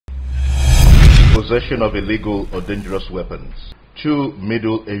Possession of illegal or dangerous weapons. Two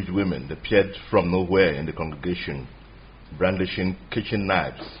middle-aged women appeared from nowhere in the congregation, brandishing kitchen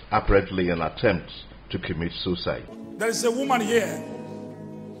knives, apparently an attempt to commit suicide. There is a woman here.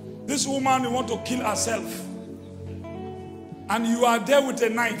 This woman wants to kill herself. And you are there with a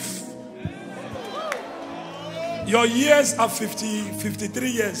knife. Your years are 53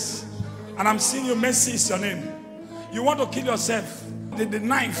 years. And I'm seeing you, Mercy is your name. You want to kill yourself. The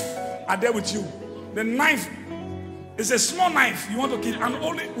knife are there with you. The knife is a small knife. You want to kill an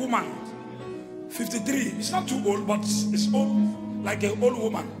old woman. 53. It's not too old, but it's old, like an old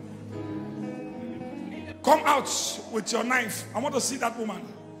woman. Come out with your knife. I want to see that woman.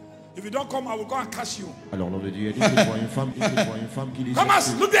 If you don't come, I will go and catch you. Alors l'homme de Dieu a dit qu'il voit une femme qui désire. Come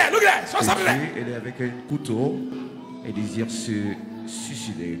on, look there, look there. What's happening? Elle est avec un couteau et désire se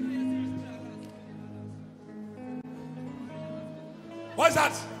suicider. What's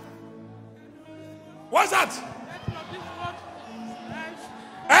that? What's that?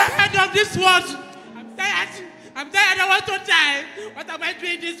 End of this world. I'm tired. I'm tired. I want to die. What am I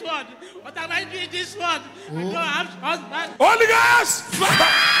doing this world? What am I doing this world? I don't have husband. Holy Ghost!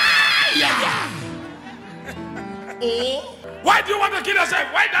 Why do you want to kill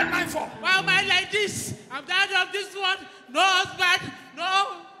yourself? Why that knife for? Why am I like this? I'm tired of this world. No husband.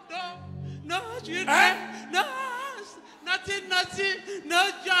 No children. No house. Nothing. No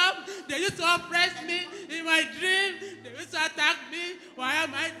job. They used to oppress me in my dream. They used to attack me. Why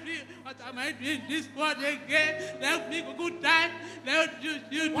am I doing? What am I doing this world again? Let me go good time. Let you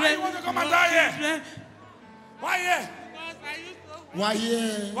children. Why you want to come and die here? Why here? Because I used to. Why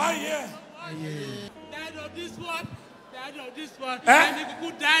here? Why here? Tired of this world. Tired of this world. Eh? Let me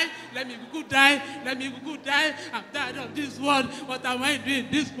go die. Let me go die. Let me go die. I'm tired of this world. What am I doing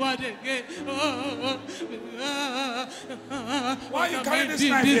this world again? Why you What am carrying I this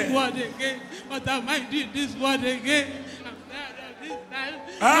doing knife this here? world again? What am I doing this world again? I'm tired of this time.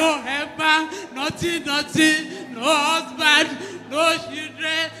 Huh? No helper. Nothing. No husband. No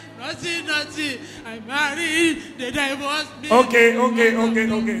children. Nothing. I'm married. They divorced me. Okay.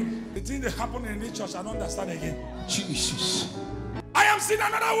 The thing that happened in this church, I don't understand again. Jesus. I am seeing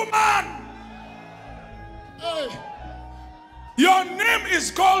another woman. Hey. Your name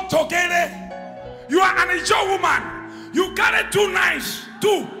is called Tokere. You are an Ijo woman. You carry two knives.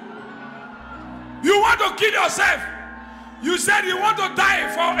 Two. You want to kill yourself. You said you want to die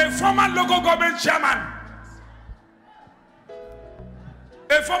for a former local government chairman.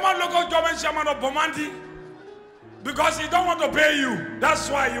 A former local government chairman of Bomandi. Because he don't want to pay you. That's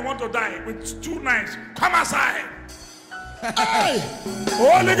why you want to die with two knives. Come aside. Hey!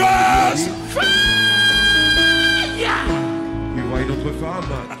 Holy Ghost! Il voit une autre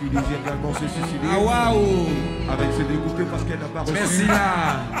femme qui désire également se suicider. Ah waouh! Avec se dégoûter parce qu'elle n'a pas reçu. Merci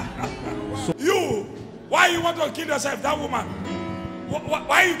là. You, why you want to kill yourself, that woman?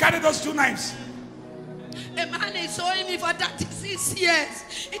 Why you carry those two knives? A man is owing me for 36 years.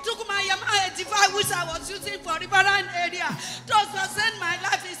 He took my Yamaha 85 which I was using for riverine area. Just to send my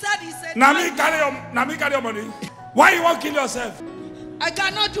life. He said. Nami carry your money. Why you want to kill yourself? I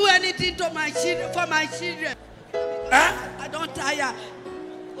cannot do anything to my children for my children. Eh? I don't tire.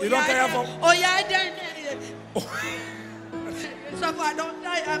 You don't tire for? Oh yeah, I don't. So if I don't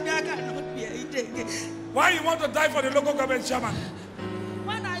tire, I cannot be eating. Why you want to die for the local government chairman?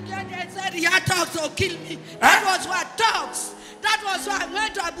 When I get there, said he had talks to kill me. That was what talks. That was why I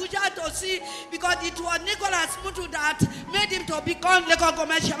went to Abuja to see, because it was Nicholas Mutu that made him to become local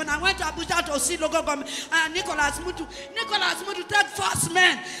government chairman. I went to Abuja to see local government and Nicholas Mutu. Nicholas Mutu take first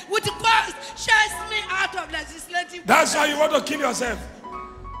man with the guns, chase me out of legislative. That's why you want to kill yourself.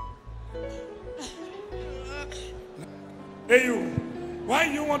 Hey you, why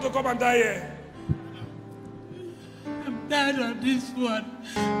you want to come and die here? I'm tired of this one.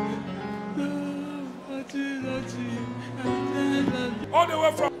 Nothing. All the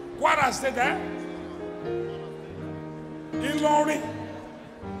way from Kwara State, in Lorry.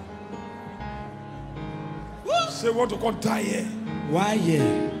 Say want to come die here. Why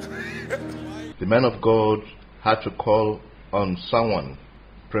here? The man of God had to call on someone,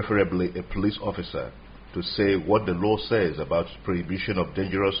 preferably a police officer, to say what the law says about prohibition of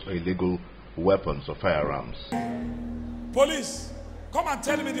dangerous or illegal weapons or firearms. Police, come and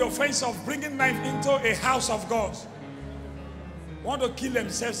tell me the offense of bringing knife into a house of God. Want to kill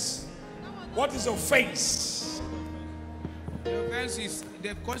themselves. What is offense? The offense is,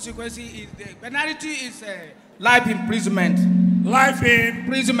 the consequence is, the penalty is life imprisonment. Life in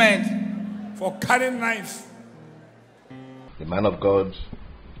Imprisonment. for carrying knife. The man of God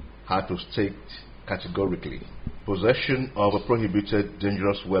had to state categorically, possession of a prohibited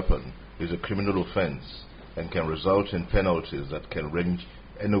dangerous weapon is a criminal offense and can result in penalties that can range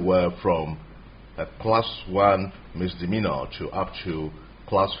anywhere from a Class 1 misdemeanor to up to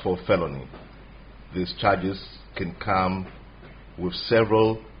Class 4 felony. These charges can come with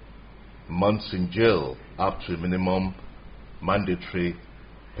several months in jail up to minimum mandatory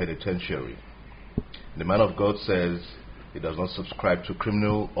penitentiary. The man of God says he does not subscribe to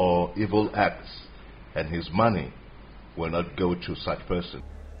criminal or evil acts, and his money will not go to such person.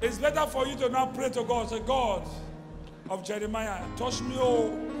 It's better for you to now pray to God. Say, God of Jeremiah, touch me, oh.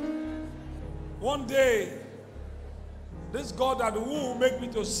 One day, this God that will make me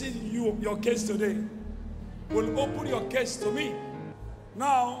to see you, your case today, will open your case to me.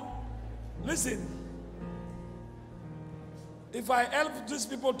 Now, listen. If I help these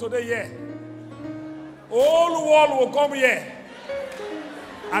people today here, all world will come here.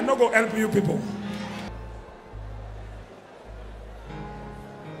 I'm not going to help you people.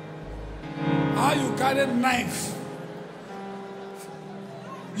 How you carry a knife?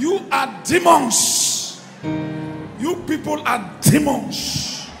 You are demons. You people are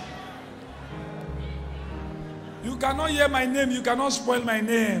demons. You cannot hear my name. You cannot spoil my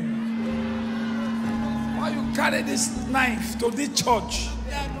name. Why you carry this knife to this church?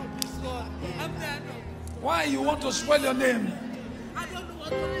 Why you want to spoil your name? I don't know what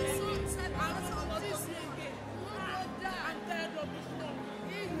to do.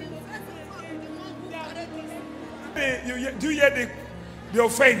 Do you hear the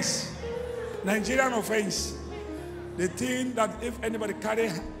offense? Nigerian offense. They think that if anybody carry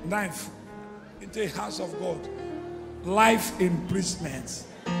a knife into the house of God, life imprisonment.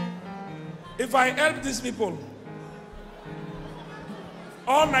 If I help these people,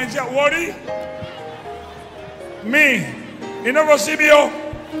 all Nigeria worry. Me, you know, Rosibio,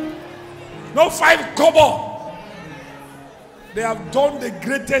 no 5 kobo. They have done the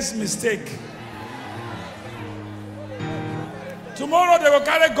greatest mistake. Tomorrow they will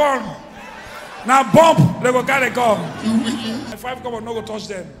carry gun. Now bomb, they will carry gun. 5 kobo no go touch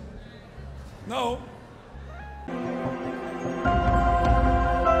them. No.